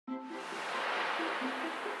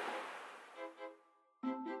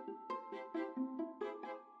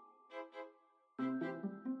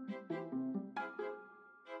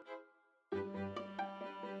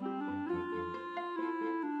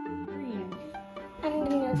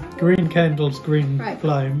Green candles, green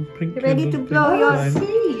flame. Pink You ready candles, to blow your flame.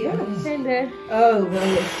 See, yes. Oh,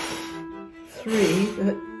 well, it's 3,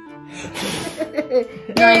 but...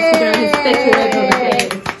 Nice to go and speculate on the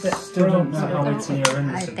cake. Still don't know how it's here in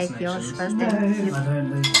the I Six take yours Nations. first, No. then you I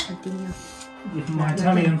don't think. continue. Even my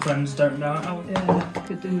Italian friends don't know how. Yeah,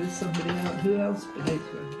 could do with somebody else. Who else behaves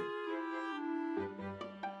well?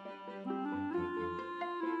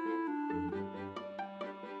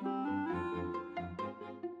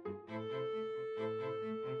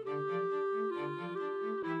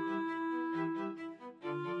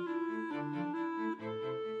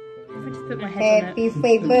 If I just put my head on Happy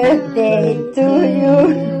fake birthday to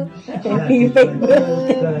you. Happy fake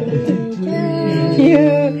birthday to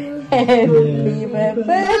you. Happy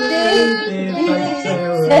birthday, dear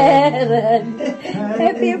Sharon.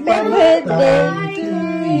 Happy fake birthday to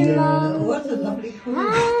you. What a lovely call.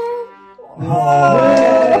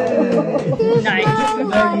 it. Nice.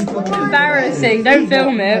 Embarrassing. Don't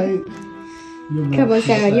film it. Come on,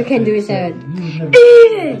 Sharon. You can do it, Sharon.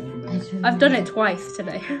 I've done it twice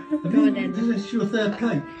today. Is this your third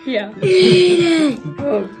cake? Yeah.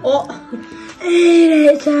 Oh.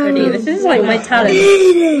 Ready? This is like my talent.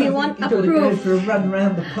 You want You've got to go approve? for a run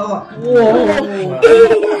around the park.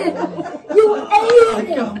 I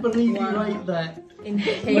can't believe you ate that.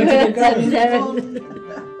 Inhaling Sharon.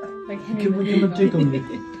 Can we give a jig on you?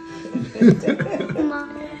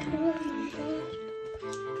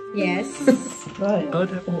 Yes. Right.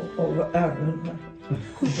 Or Aaron.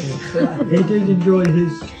 He did enjoy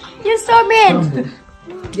his You're so mean. crumble.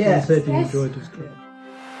 Yes. He said he enjoyed his crumble.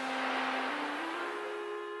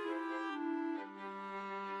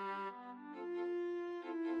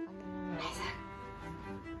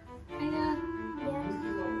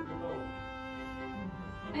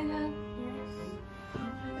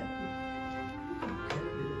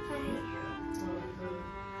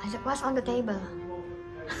 What's on the table?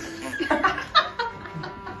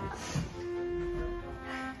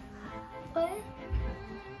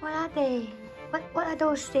 What are they? What are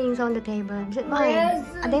those things on the table? Is it mine?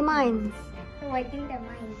 Are they mine? Oh, I think they're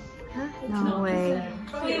mine. Huh? No way.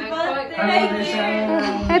 Happy birthday!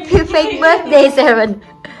 Happy fake birthday, Sharon.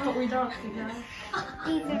 What we dancing now?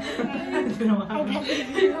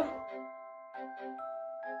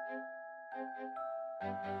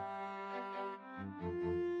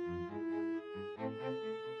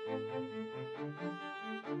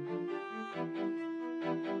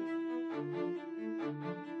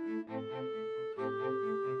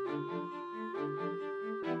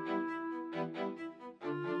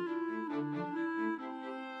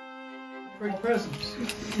 Bring presents.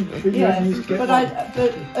 Yes, but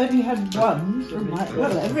only had one from my.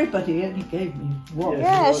 Well, everybody only gave me one.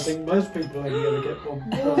 Yes. I think most people only ever get one.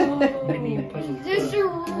 This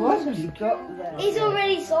What have you got there? It's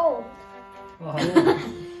already sold.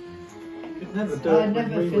 Could never do I it when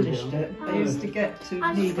never we were finished young. it. I used to get to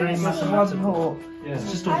I'm need very it just one mathematical. more. Yeah. It's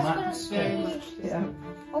just I all was gonna maths. say, Yeah.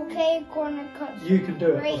 okay, corner cuts. You can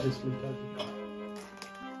do it, Great. obviously, Toby.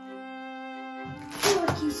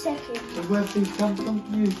 40 seconds. So where have these come from?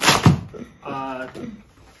 You?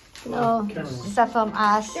 No, Caramel. stuff from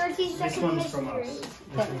us. 30 second one's from mystery.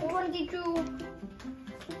 us. 22.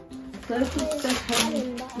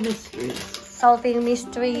 30-second mysteries. Solving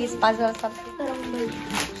mysteries, puzzle something.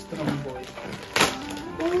 Just an old boy.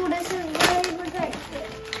 Ooh, this is very protected.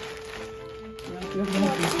 You're going to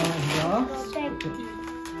be mine last. Protected.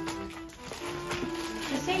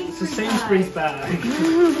 It's a Sainsbury's bag.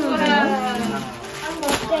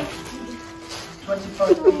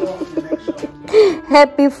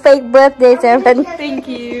 Happy fake birthday, Sharon. Thank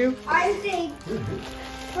you. I think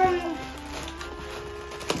from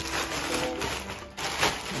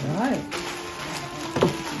Right.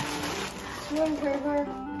 Swim River.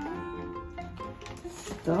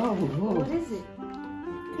 Star Wars. is it?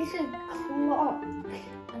 This is clock.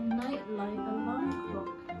 A nightlight alarm clock.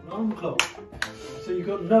 Alarm clock. So you've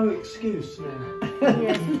got no excuse now.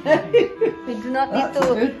 Yes. We do not need That's a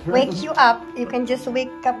to good wake present. you up. You can just wake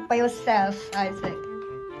up by yourself, Isaac.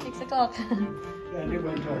 6 o'clock. Yeah, you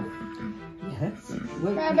went off. Yes. Wake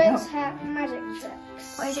me Rabbits up. have magic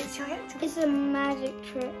tricks. What is it, Juliet? It's a magic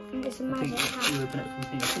trick. It's a I magic think you hat. open it from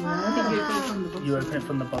here. Ah. You open it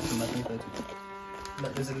from the bottom, I think.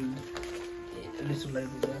 Look, there's a little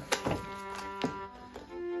label there.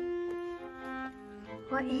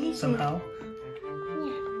 What is Somehow.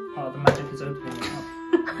 Oh, the magic is opening it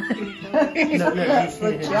up. Look, That's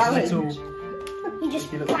the here's a challenge. You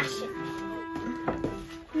just You look flash it.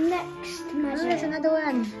 Next it? Oh, there's magic. another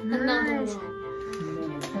one. Nice.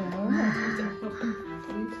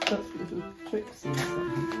 You've got little tricks in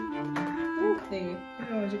something. Thingy.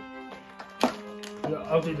 Oh,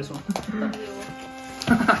 I'll do this one.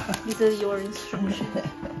 This is your instruction.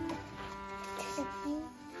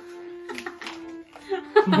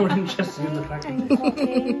 More interesting in the package.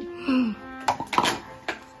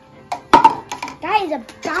 That is a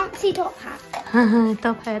bouncy top hat.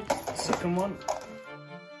 Top hat. Second one.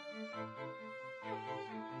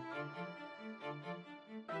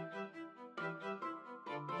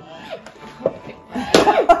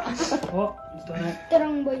 What? He's done it.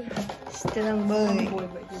 Terang boy. Strong boy.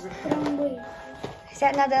 Terang boy. Is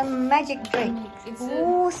that another magic trick?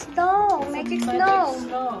 Oh, snow! Magic snow!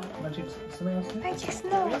 Magic. Something else? Magic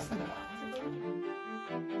snow!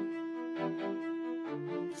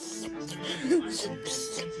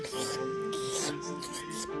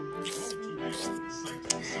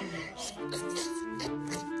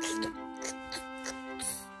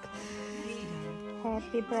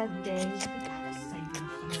 Happy birthday.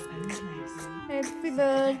 Happy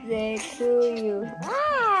birthday to you. Ah!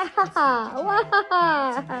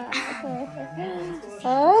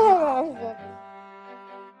 Wow!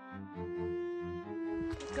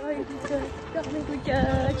 Going to church. Coming to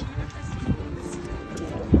church.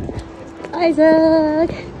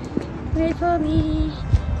 Isaac, wait for me.